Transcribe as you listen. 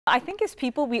I think as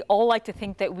people, we all like to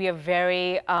think that we are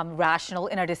very rational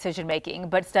in our decision making,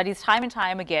 but studies time and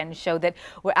time again show that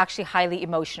we're actually highly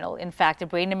emotional. In fact, a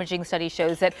brain imaging study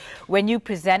shows that when you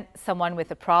present someone with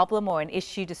a problem or an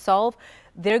issue to solve,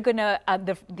 they're gonna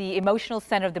the emotional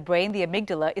center of the brain, the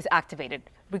amygdala, is activated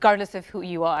regardless of who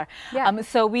you are. Yeah.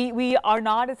 So we are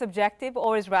not as objective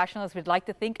or as rational as we'd like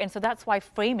to think, and so that's why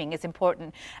framing is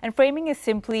important. And framing is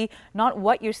simply not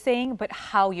what you're saying, but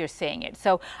how you're saying it.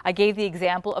 So I gave the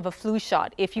example of a flu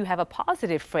shot. If you have a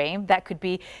positive frame, that could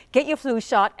be get your flu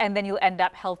shot and then you'll end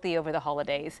up healthy over the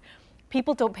holidays.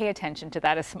 People don't pay attention to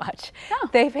that as much. No.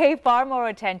 They pay far more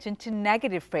attention to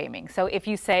negative framing. So if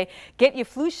you say, get your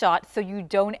flu shot so you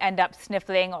don't end up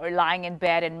sniffling or lying in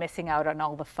bed and missing out on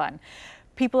all the fun,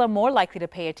 people are more likely to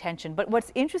pay attention. But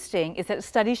what's interesting is that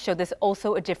studies show there's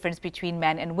also a difference between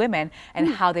men and women and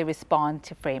how they respond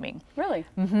to framing. Really?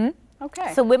 Mm-hmm.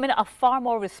 Okay. So women are far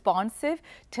more responsive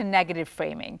to negative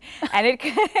framing, and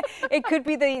it could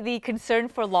be the concern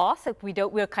for loss. Like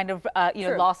we're kind of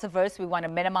loss averse. We want to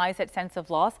minimize that sense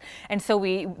of loss, and so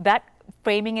that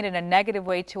framing it in a negative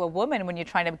way to a woman when you're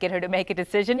trying to get her to make a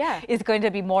decision is going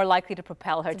to be more likely to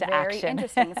propel her to action. Very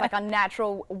interesting. It's like a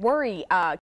natural worry